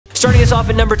Starting us off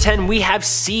at number 10, we have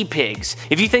sea pigs.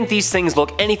 If you think these things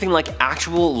look anything like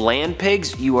actual land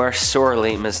pigs, you are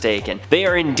sorely mistaken. They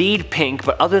are indeed pink,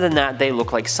 but other than that, they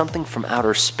look like something from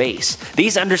outer space.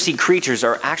 These undersea creatures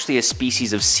are actually a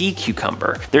species of sea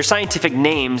cucumber. Their scientific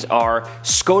names are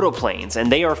scotoplanes,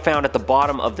 and they are found at the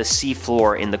bottom of the sea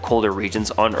floor in the colder regions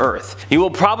on Earth. You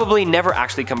will probably never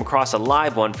actually come across a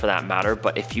live one for that matter,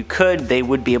 but if you could, they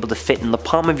would be able to fit in the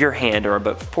palm of your hand or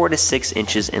about 4 to 6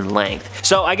 inches in length.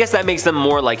 So I guess that makes them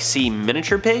more like sea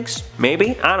miniature pigs?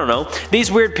 Maybe? I don't know.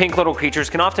 These weird pink little creatures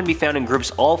can often be found in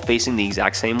groups all facing the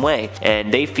exact same way,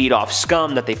 and they feed off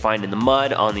scum that they find in the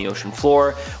mud on the ocean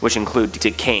floor, which include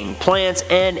decaying plants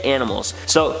and animals.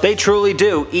 So they truly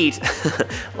do eat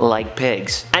like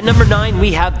pigs. At number 9,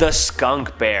 we have the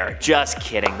skunk bear. Just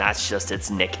kidding, that's just its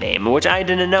nickname, which I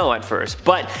didn't know at first.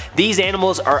 But these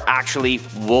animals are actually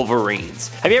wolverines.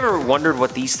 Have you ever wondered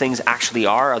what these things actually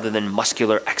are other than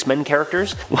muscular X-Men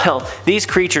characters? Well, these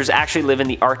creatures actually live in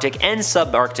the Arctic and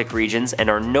subarctic regions and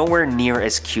are nowhere near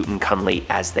as cute and cuddly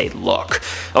as they look.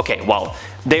 Okay, well,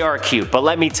 they are cute, but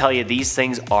let me tell you, these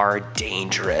things are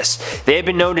dangerous. They have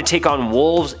been known to take on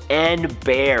wolves and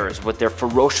bears with their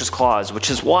ferocious claws,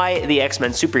 which is why the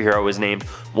X-Men superhero is named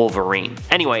Wolverine.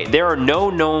 Anyway, there are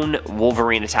no known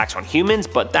Wolverine attacks on humans,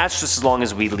 but that's just as long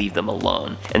as we leave them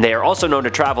alone. And they are also known to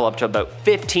travel up to about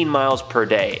 15 miles per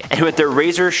day. And with their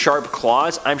razor-sharp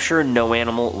claws, I'm sure no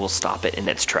animal will stop it in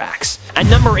its tracks. At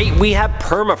number 8, we have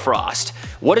permafrost.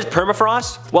 What is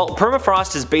permafrost? Well,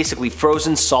 permafrost is basically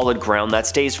frozen solid ground that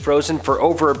stays frozen for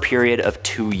over a period of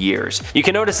 2 years. You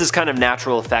can notice this kind of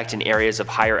natural effect in areas of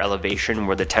higher elevation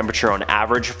where the temperature on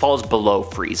average falls below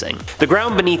freezing. The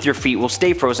ground beneath your feet will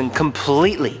stay frozen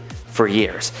completely for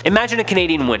years. Imagine a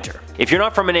Canadian winter. If you're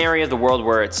not from an area of the world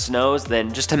where it snows,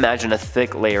 then just imagine a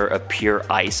thick layer of pure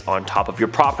ice on top of your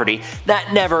property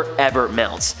that never ever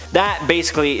melts. That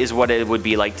basically is what it would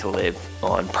be like to live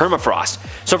on permafrost.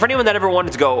 So for anyone that ever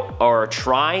wanted to go or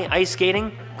try ice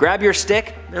skating, grab your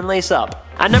stick and lace up.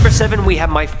 At number 7, we have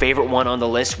my favorite one on the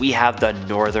list. We have the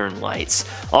Northern Lights,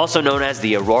 also known as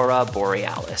the Aurora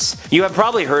Borealis. You have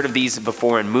probably heard of these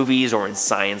before in movies or in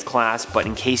science class, but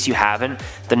in case you haven't,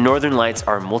 the Northern Lights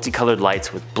are multicolored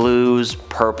lights with blues,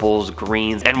 purples,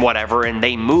 greens, and whatever, and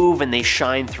they move and they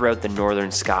shine throughout the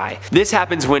northern sky. This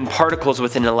happens when particles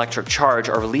with an electric charge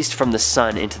are released from the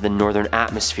sun into the northern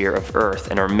atmosphere of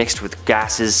Earth and are mixed with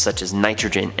gases such as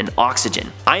nitrogen and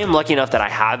oxygen. I am lucky enough that I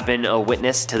have been a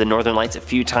witness to the Northern Lights a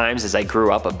few times as I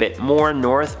grew up a bit more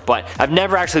north, but I've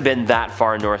never actually been that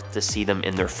far north to see them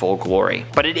in their full glory.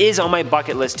 But it is on my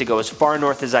bucket list to go as far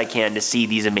north as I can to see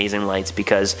these amazing lights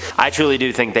because I truly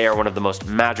do think they are one of the most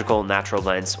magical natural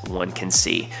events one can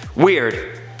see.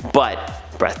 Weird, but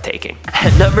breathtaking.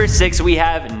 At number 6, we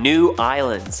have new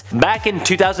islands. Back in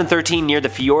 2013 near the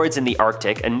fjords in the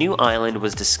Arctic, a new island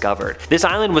was discovered. This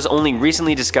island was only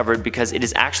recently discovered because it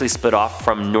is actually split off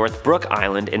from North Brook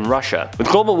Island in Russia. With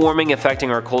global warming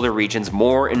affecting our colder regions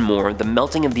more and more, the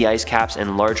melting of the ice caps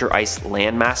and larger ice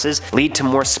land masses lead to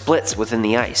more splits within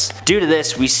the ice. Due to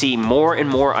this, we see more and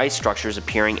more ice structures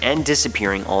appearing and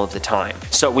disappearing all of the time.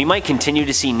 So we might continue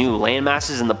to see new land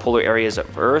masses in the polar areas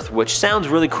of Earth, which sounds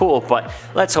really cool, but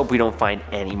let's hope we don't find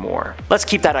any more. Let's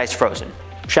keep that ice frozen,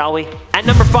 shall we? At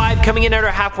number 5, coming in at our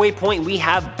halfway point, we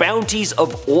have bounties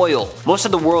of oil. Most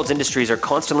of the world's industries are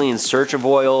constantly in search of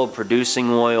oil, producing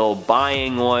oil,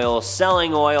 buying oil,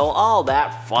 selling oil, all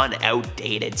that fun,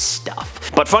 outdated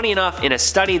stuff. But funny enough, in a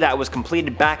study that was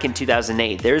completed back in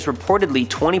 2008, there's reportedly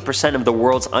 20% of the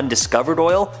world's undiscovered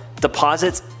oil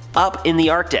deposits up in the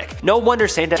Arctic. No wonder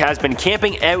Santa has been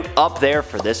camping out up there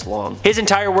for this long. His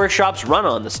entire workshops run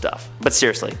on the stuff. But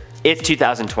seriously, it's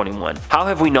 2021. How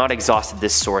have we not exhausted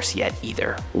this source yet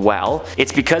either? Well,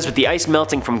 it's because with the ice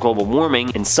melting from global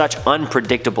warming and such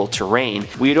unpredictable terrain,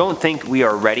 we don't think we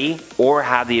are ready or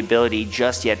have the ability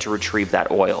just yet to retrieve that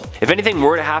oil. If anything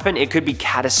were to happen, it could be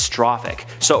catastrophic.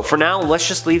 So for now, let's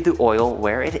just leave the oil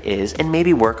where it is and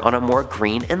maybe work on a more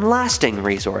green and lasting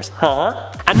resource,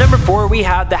 huh? At number 4, we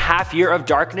have the half year of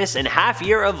darkness and half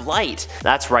year of light.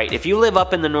 That's right, if you live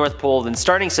up in the North Pole, then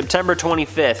starting September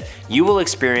 25th, you will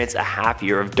experience a half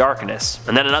year of darkness,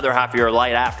 and then another half year of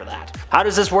light after that. How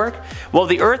does this work? Well,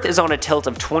 the Earth is on a tilt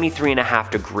of 23.5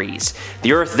 degrees.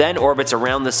 The Earth then orbits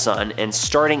around the Sun, and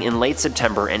starting in late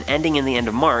September and ending in the end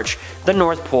of March, the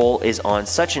North Pole is on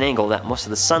such an angle that most of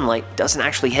the sunlight doesn't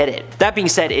actually hit it. That being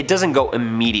said, it doesn't go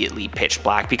immediately pitch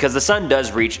black because the sun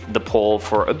does reach the pole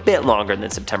for a bit longer than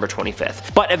September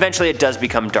 25th, but eventually it does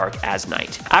become dark as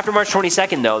night. After March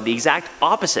 22nd though, the exact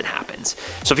opposite happens.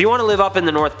 So if you want to live up in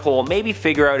the North Pole, maybe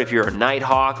figure out out if you're a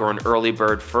nighthawk or an early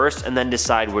bird first, and then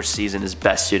decide which season is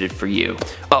best suited for you.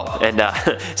 Oh, and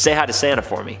say hi to Santa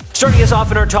for me. Starting us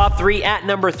off in our top 3, at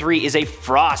number 3 is a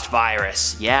frost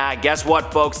virus. Yeah, guess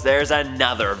what folks, there's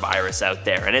another virus out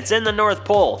there, and it's in the North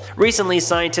Pole. Recently,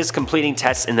 scientists completing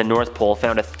tests in the North Pole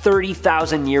found a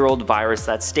 30,000-year-old virus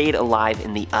that stayed alive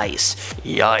in the ice.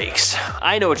 Yikes.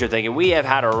 I know what you're thinking, we have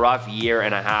had a rough year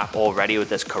and a half already with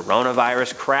this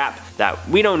coronavirus crap, that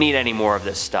we don't need any more of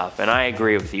this stuff, and I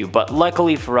agree with you, but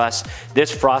luckily for us,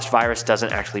 this frost virus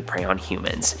doesn't actually prey on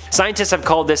humans. Scientists have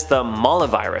called this the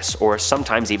Malavirus, or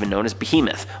sometimes even known as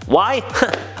Behemoth. Why?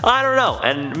 I don't know,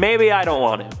 and maybe I don't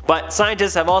want to. But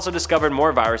scientists have also discovered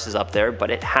more viruses up there,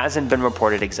 but it hasn't been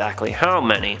reported exactly how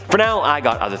many. For now, I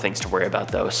got other things to worry about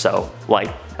though, so like,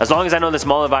 as long as I know this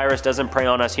Malavirus doesn't prey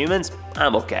on us humans,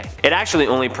 I'm okay. It actually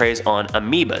only preys on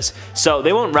amoebas, so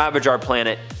they won't ravage our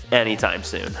planet anytime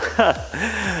soon.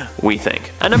 We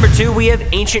think. At number 2, we have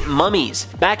ancient mummies.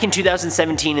 Back in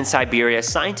 2017 in Siberia,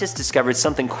 scientists discovered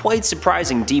something quite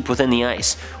surprising deep within the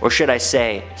ice, or should I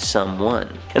say,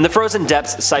 someone. In the frozen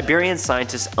depths, Siberian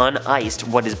scientists uniced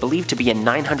what is believed to be a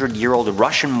 900-year-old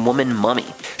Russian woman mummy.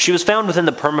 She was found within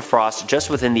the permafrost just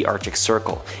within the Arctic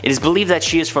Circle. It is believed that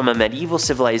she is from a medieval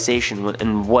civilization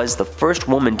and was the first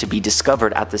woman to be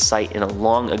discovered at the site in a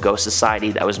long ago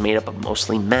society that was made up of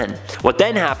mostly men. What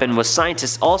then happened was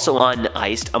scientists also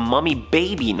uniced a mummy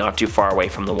baby not too far away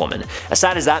from the woman. As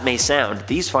sad as that may sound,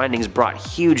 these findings brought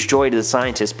huge joy to the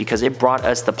scientists because it brought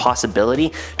us the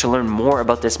possibility to learn more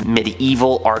about this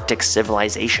medieval Arctic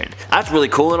civilization. That's really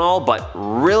cool and all, but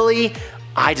really,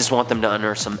 I just want them to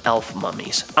unearth some elf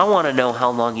mummies. I want to know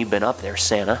how long you've been up there,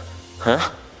 Santa.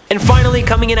 Huh? And finally,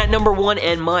 coming in at number 1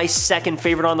 and my second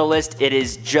favorite on the list, it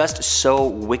is just so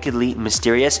wickedly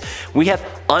mysterious. We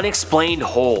have unexplained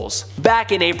holes.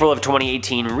 Back in April of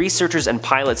 2018, researchers and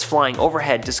pilots flying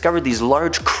overhead discovered these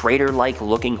large crater-like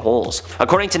looking holes.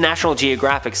 According to National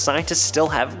Geographic, scientists still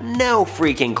have no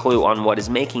freaking clue on what is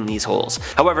making these holes.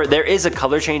 However, there is a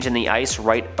color change in the ice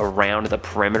right around the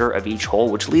perimeter of each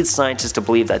hole, which leads scientists to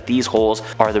believe that these holes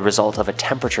are the result of a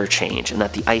temperature change and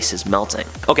that the ice is melting.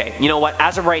 Okay, you know what,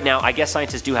 as of right now, I guess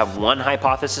scientists do have one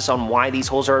hypothesis on why these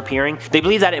holes are appearing. They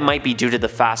believe that it might be due to the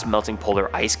fast melting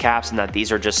polar ice caps and that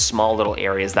these are just small little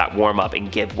areas that warm up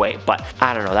and give way, but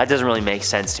I don't know, that doesn't really make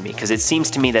sense to me because it seems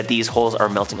to me that these holes are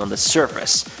melting on the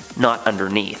surface, not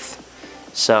underneath.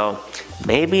 So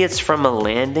maybe it's from a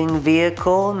landing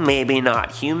vehicle, maybe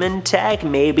not human tech,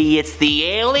 maybe it's the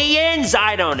aliens,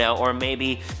 I don't know, or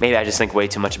maybe I just think way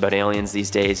too much about aliens these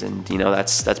days and you know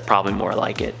that's probably more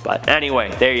like it. But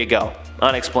anyway, there you go.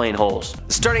 Unexplained holes.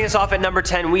 Starting us off at number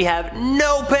 10, we have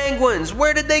no penguins.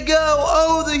 Where did they go?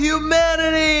 Oh, the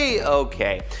humanity!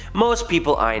 Okay, most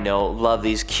people I know love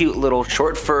these cute little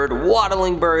short-furred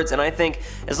waddling birds, and I think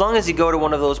as long as you go to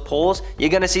one of those poles, you're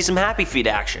gonna see some happy feet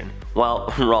action.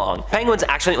 Well, wrong. Penguins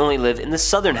actually only live in the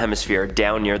southern hemisphere,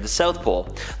 down near the South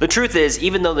Pole. The truth is,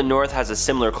 even though the north has a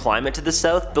similar climate to the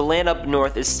south, the land up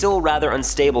north is still rather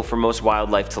unstable for most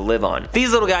wildlife to live on.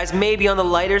 These little guys may be on the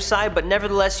lighter side, but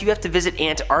nevertheless you have to visit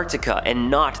Antarctica and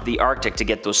not the Arctic to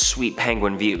get those sweet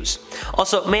penguin views.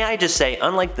 Also, may I just say,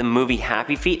 unlike the movie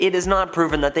Happy Feet, it is not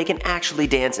proven that they can actually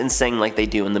dance and sing like they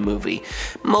do in the movie.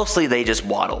 Mostly they just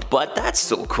waddle, but that's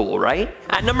still cool, right?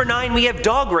 At number 9, we have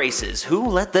dog races. Who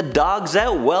let the dogs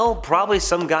out? Well, probably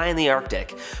some guy in the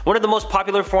Arctic. One of the most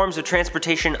popular forms of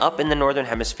transportation up in the northern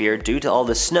hemisphere due to all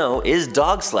the snow is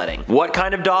dog sledding. What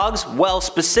kind of dogs? Well,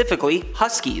 specifically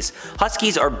huskies.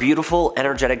 Huskies are beautiful,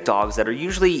 energetic dogs that are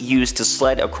usually used to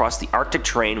sled across the Arctic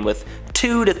terrain with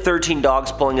 2 to 13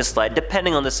 dogs pulling a sled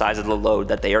depending on the size of the load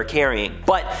that they are carrying.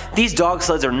 But these dog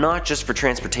sleds are not just for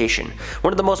transportation.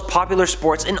 One of the most popular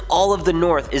sports in all of the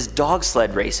north is dog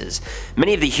sled races.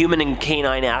 Many of the human and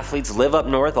canine athletes live up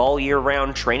north all year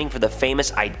round training for the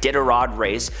famous Iditarod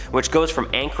race, which goes from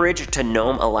Anchorage to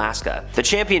Nome, Alaska. The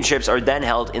championships are then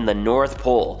held in the North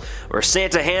Pole, where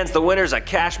Santa hands the winners a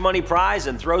cash money prize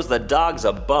and throws the dogs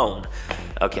a bone.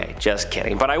 Okay, just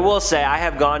kidding. But I will say I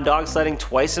have gone dog sledding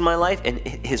twice in my life and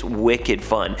it is wicked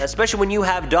fun. Especially when you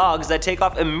have dogs that take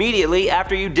off immediately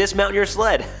after you dismount your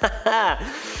sled.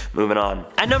 Moving on.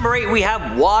 At number 8, we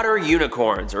have water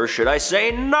unicorns, or should I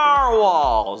say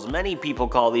narwhals. Many people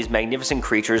call these magnificent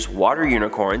creatures water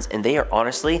unicorns, and they are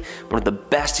honestly one of the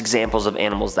best examples of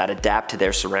animals that adapt to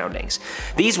their surroundings.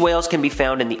 These whales can be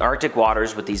found in the Arctic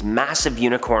waters with these massive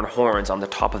unicorn horns on the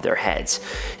top of their heads.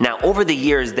 Now, over the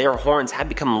years, their horns have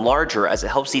become larger as it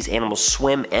helps these animals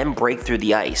swim and break through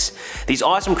the ice. These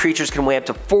awesome creatures can weigh up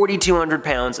to 4,200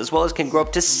 pounds as well as can grow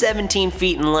up to 17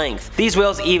 feet in length. These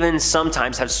whales even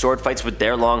sometimes have sword fights with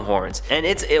their long horns, and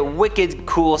it's a wicked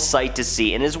cool sight to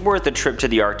see and is worth a trip to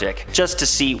the Arctic just to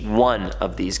see one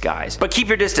of these guys. But keep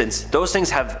your distance, those things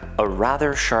have a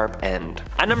rather sharp end.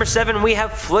 At number 7 we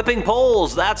have flipping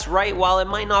poles. That's right, while it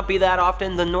might not be that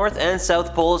often, the North and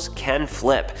South poles can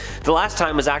flip. The last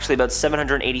time was actually about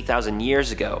 780,000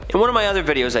 years ago. In one of my other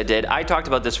videos I did, I talked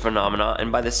about this phenomena,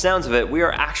 and by the sounds of it, we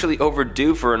are actually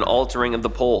overdue for an altering of the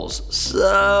poles.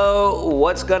 So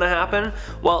what's gonna happen?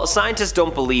 Well, scientists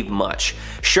don't believe much.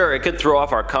 Sure, it could throw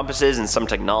off our compasses and some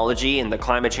technology, and the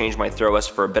climate change might throw us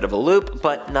for a bit of a loop,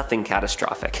 but nothing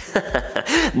catastrophic.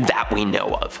 That we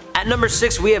know of. At number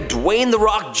 6 we have Dwayne "The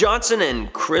Rock" Johnson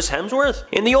and Chris Hemsworth.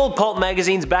 In the old pulp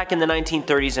magazines back in the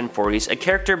 1930s and 40s, a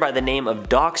character by the name of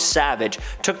Doc Savage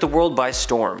took the world by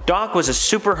storm. Doc was a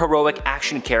super heroic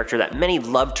action character that many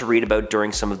loved to read about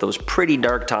during some of those pretty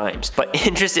dark times. But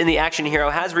interest in the action hero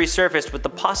has resurfaced with the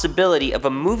possibility of a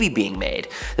movie being made.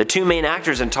 The two main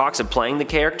actors in talks of playing the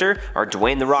character are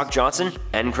Dwayne "The Rock" Johnson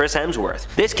and Chris Hemsworth.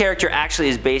 This character actually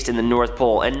is based in the North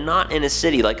Pole and not in a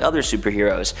city like other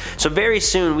superheroes. So very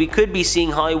soon we could be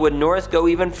seeing Hollywood North go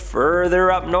even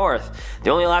further up north. The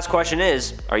only last question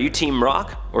is, are you Team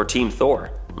Rock or Team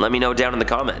Thor? Let me know down in the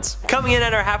comments. Coming in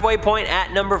at our halfway point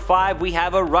at number 5, we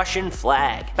have a Russian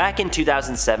flag. Back in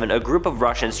 2007, a group of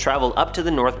Russians traveled up to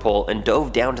the North Pole and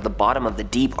dove down to the bottom of the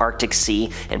deep Arctic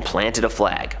Sea and planted a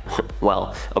flag.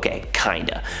 Well, okay,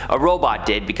 kinda. A robot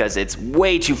did because it's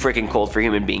way too freaking cold for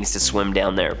human beings to swim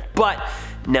down there. But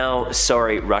no,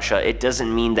 sorry Russia, it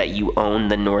doesn't mean that you own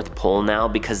the North Pole now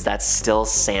because that's still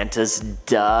Santa's,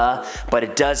 duh. But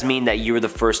it does mean that you were the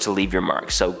first to leave your mark,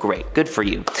 so great, good for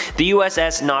you. The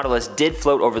USS Nautilus did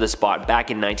float over the spot back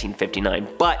in 1959,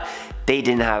 but they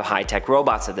didn't have high-tech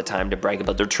robots at the time to brag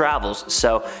about their travels,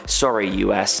 so sorry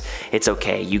US, it's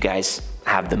okay, you guys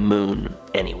have the moon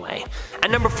anyway. At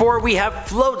number 4 we have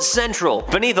Float Central.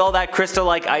 Beneath all that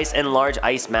crystal-like ice and large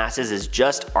ice masses is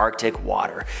just Arctic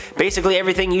water. Basically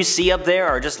everything you see up there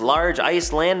are just large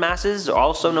ice land masses,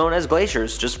 also known as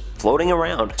glaciers, just floating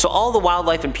around. So all the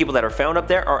wildlife and people that are found up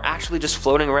there are actually just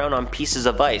floating around on pieces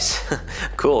of ice.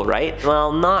 Cool, right?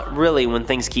 Well, not really when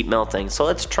things keep melting, so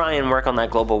let's try and work on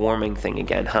that global warming thing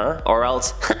again, huh? Or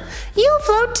else, you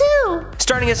float too!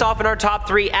 Starting us off in our top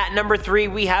 3, at number 3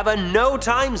 we have a no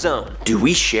time zone. Do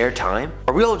we share time?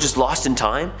 Are we all just lost in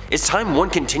time? Is time one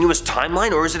continuous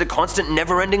timeline, or is it a constant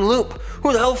never-ending loop?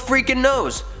 Who the hell freaking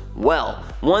knows? Well,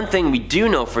 one thing we do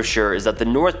know for sure is that the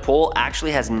North Pole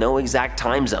actually has no exact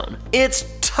time zone. It's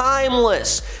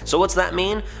timeless! So what's that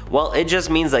mean? Well, it just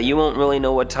means that you won't really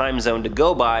know what time zone to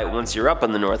go by once you're up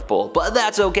on the North Pole, but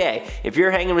that's okay. If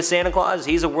you're hanging with Santa Claus,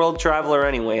 he's a world traveler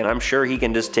anyway, and I'm sure he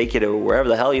can just take you to wherever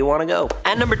the hell you want to go.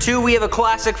 At number 2, we have a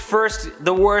classic first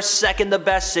the worst, second the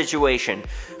best situation.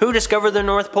 Who discovered the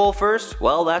North Pole first?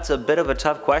 Well, that's a bit of a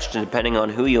tough question depending on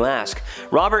who you ask.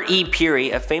 Robert E.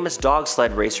 Peary, a famous dog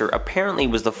sled racer, apparently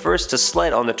was the first to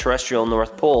sled on the terrestrial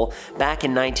North Pole back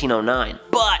in 1909.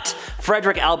 But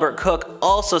Frederick Albert Cook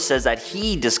also says that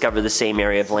he discovered the same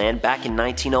area of land back in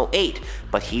 1908,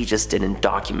 but he just didn't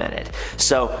document it.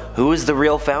 So who is the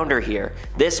real founder here?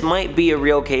 This might be a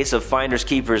real case of finders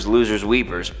keepers, losers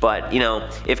weepers, but you know,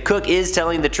 if Cook is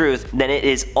telling the truth, then it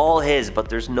is all his, but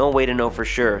there's no way to know for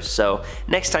sure. So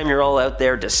next time you're all out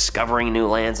there discovering new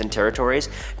lands and territories,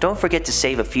 don't forget to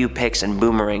save a few pics and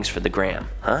boomerangs for the gram,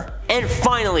 huh? And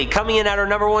finally, coming in at our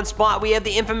number 1 spot, we have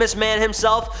the infamous man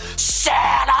himself,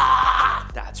 Santa!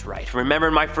 That's right. Remember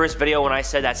in my first video when I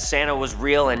said that Santa was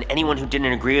real and anyone who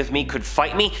didn't agree with me could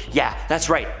fight me? Yeah, that's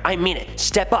right. I mean it.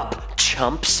 Step up,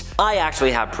 chumps. I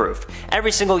actually have proof.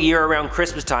 Every single year around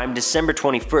Christmas time, December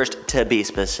 21st to be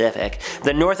specific,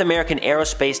 the North American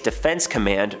Aerospace Defense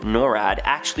Command, NORAD,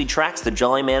 actually tracks the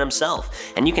Jolly Man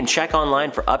himself. And you can check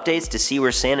online for updates to see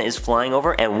where Santa is flying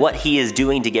over and what he is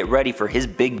doing to get ready for his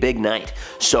big night.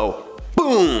 So,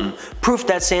 boom! Proof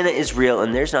that Santa is real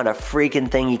and there's not a freaking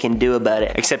thing you can do about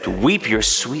it except weep your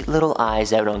sweet little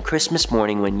eyes out on Christmas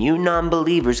morning when you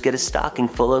non-believers get a stocking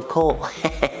full of coal.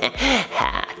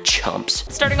 Ha, chumps.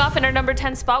 Starting off in our number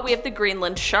 10 spot, we have the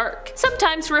Greenland shark.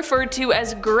 Sometimes referred to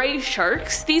as gray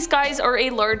sharks, these guys are a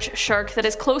large shark that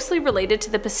is closely related to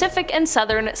the Pacific and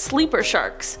southern sleeper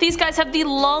sharks. These guys have the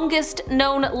longest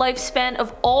known lifespan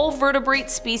of all vertebrate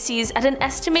species at an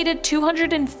estimated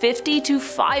 250 to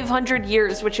 500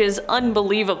 years, which is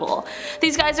unbelievable.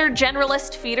 These guys are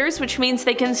generalist feeders, which means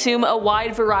they consume a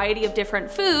wide variety of different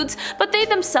foods, but they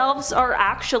themselves are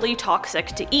actually toxic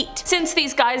to eat. Since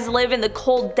these guys live in the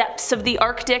cold cold depths of the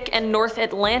Arctic and North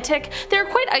Atlantic, they're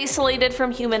quite isolated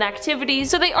from human activity,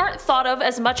 so they aren't thought of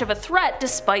as much of a threat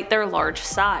despite their large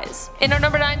size. In our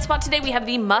number 9 spot today we have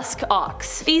the musk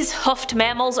ox. These hoofed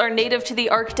mammals are native to the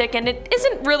Arctic, and it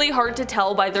isn't really hard to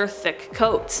tell by their thick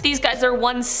coats. These guys are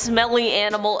one smelly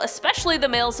animal, especially the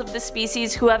males of the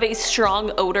species who have a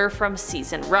strong odor from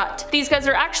seasoned rut. These guys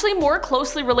are actually more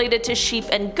closely related to sheep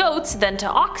and goats than to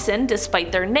oxen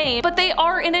despite their name, but they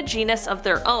are in a genus of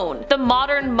their own. The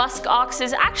modern musk ox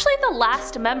is actually the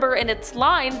last member in its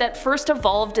line that first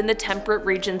evolved in the temperate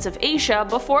regions of Asia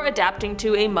before adapting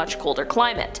to a much colder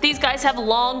climate. These guys have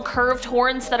long curved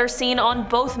horns that are seen on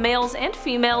both males and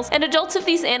females, and adults of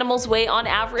these animals weigh on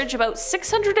average about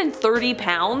 630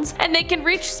 pounds, and they can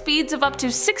reach speeds of up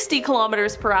to 60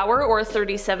 kilometers per hour or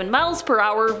 37 miles per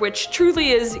hour, which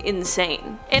truly is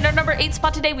insane. In our number 8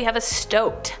 spot today we have a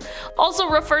stoat. Also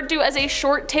referred to as a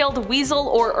short-tailed weasel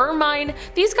or ermine,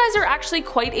 these guys are actually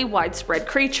quite a widespread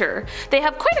creature. They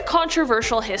have quite a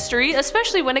controversial history,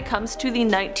 especially when it comes to the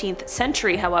 19th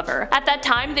century however. At that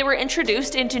time they were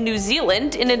introduced into New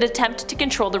Zealand in an attempt to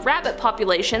control the rabbit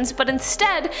populations, but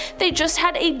instead they just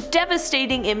had a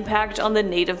devastating impact on the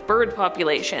native bird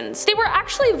populations. They were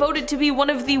actually voted to be one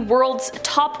of the world's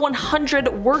top 100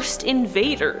 worst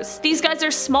invaders. These guys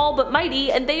are small but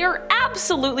mighty, and they are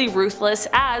absolutely ruthless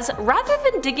as, rather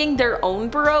than digging their own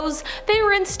burrows, they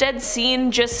were instead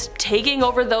seen just taking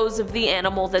over those of the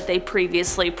animal that they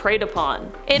previously preyed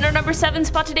upon. In our number 7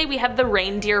 spot today we have the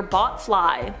Reindeer Bot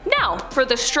Fly. Now, for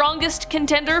the strongest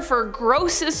contender for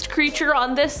grossest creature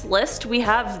on this list, we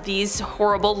have these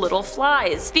horrible little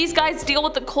flies. These guys deal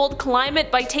with the cold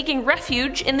climate by taking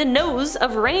refuge in the nose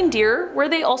of reindeer, where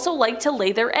they also like to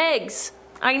lay their eggs.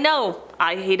 I know,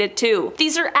 I hate it too.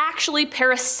 These are actually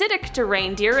parasitic to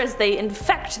reindeer as they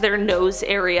infect their nose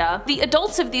area. The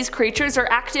adults of these creatures are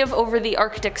active over the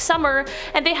Arctic summer,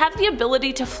 and they have the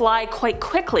ability to fly quite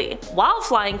quickly. While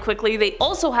flying quickly, they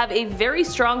also have a very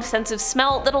strong sense of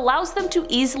smell that allows them to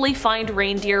easily find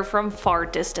reindeer from far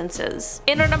distances.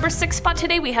 In our number 6 spot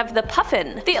today we have the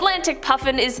puffin. The Atlantic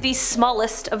puffin is the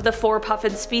smallest of the 4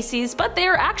 puffin species, but they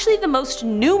are actually the most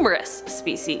numerous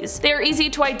species. They are easy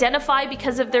to identify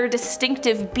because of their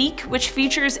distinctive beak, which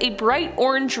features a bright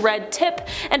orange-red tip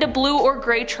and a blue or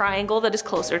gray triangle that is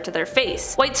closer to their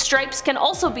face. White stripes can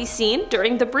also be seen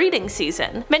during the breeding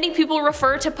season. Many people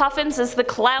refer to puffins as the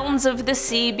clowns of the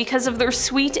sea because of their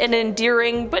sweet and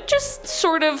endearing, but just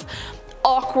sort of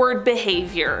awkward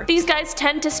behavior. These guys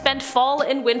tend to spend fall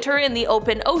and winter in the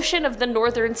open ocean of the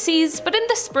northern seas, but in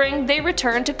the spring they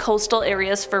return to coastal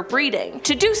areas for breeding.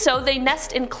 To do so, they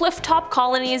nest in cliff-top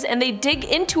colonies and they dig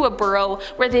into a burrow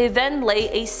where they then lay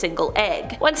a single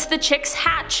egg. Once the chicks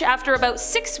hatch, after about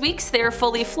 6 weeks they are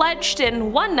fully fledged,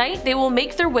 and one night they will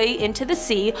make their way into the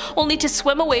sea, only to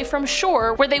swim away from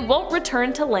shore where they won't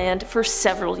return to land for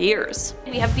several years.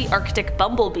 We have the Arctic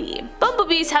bumblebee.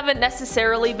 Bumblebees haven't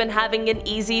necessarily been having an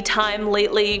easy time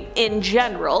lately in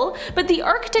general, but the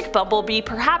Arctic bumblebee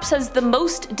perhaps has the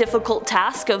most difficult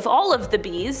task of all of the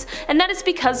bees, and that is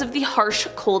because of the harsh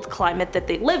cold climate that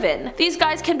they live in. These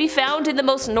guys can be found in the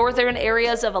most northern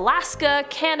areas of Alaska,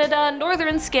 Canada,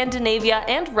 northern Scandinavia,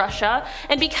 and Russia,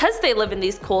 and because they live in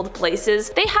these cold places,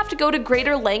 they have to go to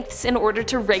greater lengths in order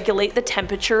to regulate the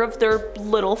temperature of their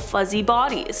little fuzzy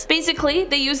bodies. Basically,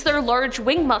 they use their large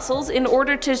wing muscles in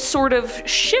order to sort of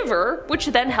shiver, which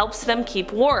then helps them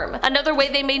keep warm. Another way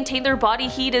they maintain their body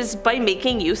heat is by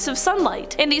making use of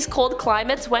sunlight. In these cold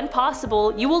climates, when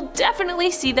possible, you will definitely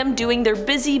see them doing their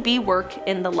busy bee work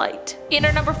in the light. In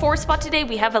our number 4 spot today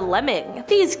we have a lemming.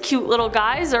 These cute little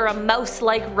guys are a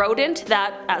mouse-like rodent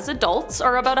that, as adults,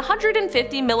 are about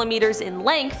 150 millimeters in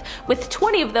length, with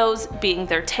 20 of those being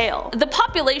their tail. The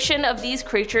population of these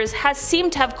creatures has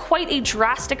seemed to have quite a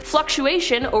drastic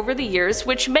fluctuation over the years,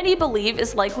 which many believe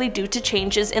is likely due to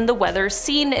changes in the weather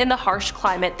seen in the harsh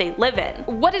climate they live in.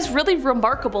 What is really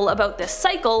remarkable about this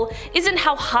cycle isn't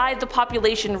how high the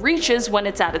population reaches when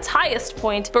it's at its highest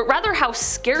point, but rather how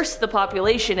scarce the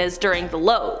population is during the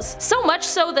lows. So much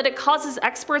so that it causes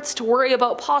experts to worry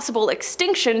about possible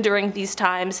extinction during these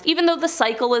times, even though the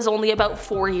cycle is only about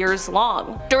 4 years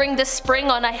long. During the spring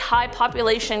on a high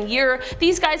population year,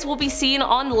 these guys will be seen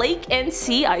on lake and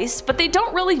sea ice, but they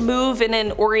don't really move in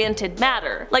an oriented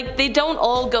manner. Like, they don't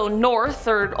all go north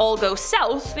or all go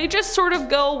south, they just just sort of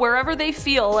go wherever they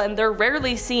feel, and they're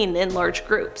rarely seen in large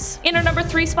groups. In our number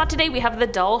 3 spot today, we have the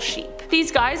Dall Sheep.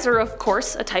 These guys are of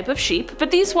course a type of sheep, but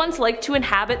these ones like to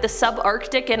inhabit the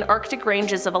subarctic and Arctic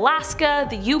ranges of Alaska,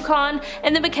 the Yukon,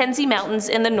 and the Mackenzie Mountains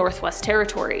in the Northwest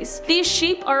Territories. These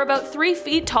sheep are about 3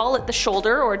 feet tall at the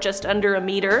shoulder, or just under a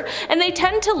meter, and they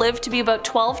tend to live to be about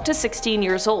 12 to 16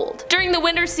 years old. During the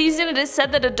winter season, it is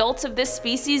said that adults of this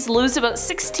species lose about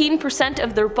 16%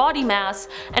 of their body mass,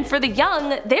 and for the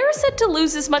young, they are said to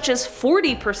lose as much as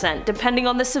 40% depending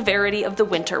on the severity of the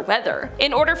winter weather.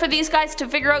 In order for these guys to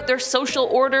figure out their social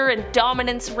order and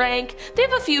dominance rank, they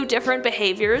have a few different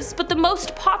behaviors, but the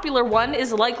most popular one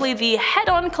is likely the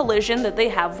head-on collision that they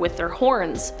have with their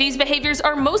horns. These behaviors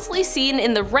are mostly seen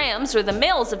in the rams, or the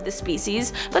males of the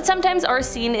species, but sometimes are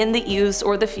seen in the ewes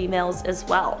or the females as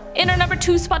well. In our number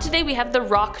 2 spot today, we have the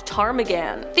rock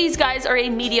ptarmigan. These guys are a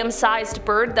medium-sized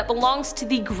bird that belongs to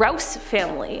the grouse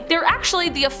family. They're actually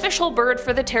the official bird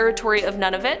for the territory of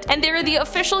Nunavut, and they're the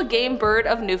official game bird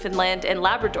of Newfoundland and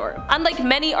Labrador. Unlike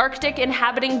many Arctic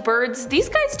inhabiting birds, these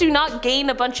guys do not gain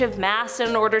a bunch of mass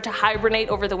in order to hibernate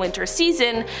over the winter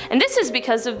season, and this is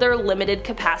because of their limited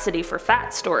capacity for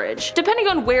fat storage. Depending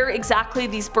on where exactly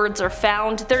these birds are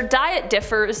found, their diet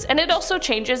differs, and it also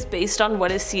changes based on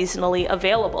what is seasonally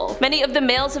available. Many of the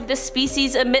males of this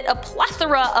species emit a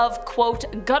plethora of,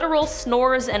 quote, guttural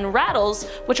snores and rattles,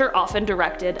 which are often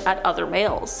directed at other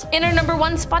males. In our number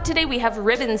 1 spot today, we have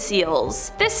ribbon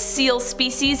seals. This seal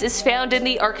species is found in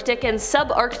the Arctic and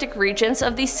subarctic regions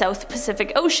of the South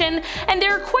Pacific Ocean, and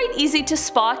they're quite easy to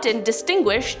spot and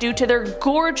distinguish due to their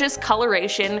gorgeous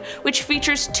coloration, which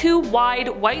features 2 wide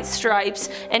white stripes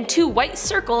and 2 white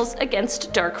circles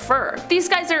against dark fur. These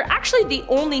guys are actually the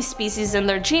only species in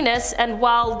their genus, and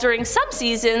while during some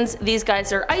seasons these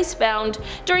guys are icebound,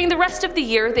 during the rest of the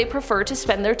year they prefer to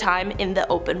spend their time in the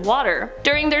open water.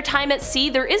 During their time at sea,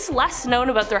 there is less known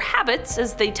about their habits,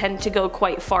 as they tend to go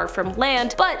quite far from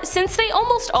land, but since they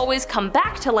almost always come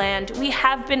back to land, we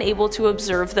have been able to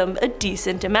observe them a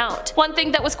decent amount. One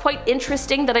thing that was quite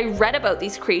interesting that I read about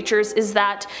these creatures is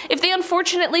that if they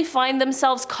unfortunately find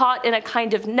themselves caught in a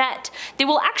kind of net, they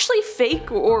will actually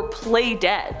fake or play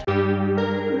dead.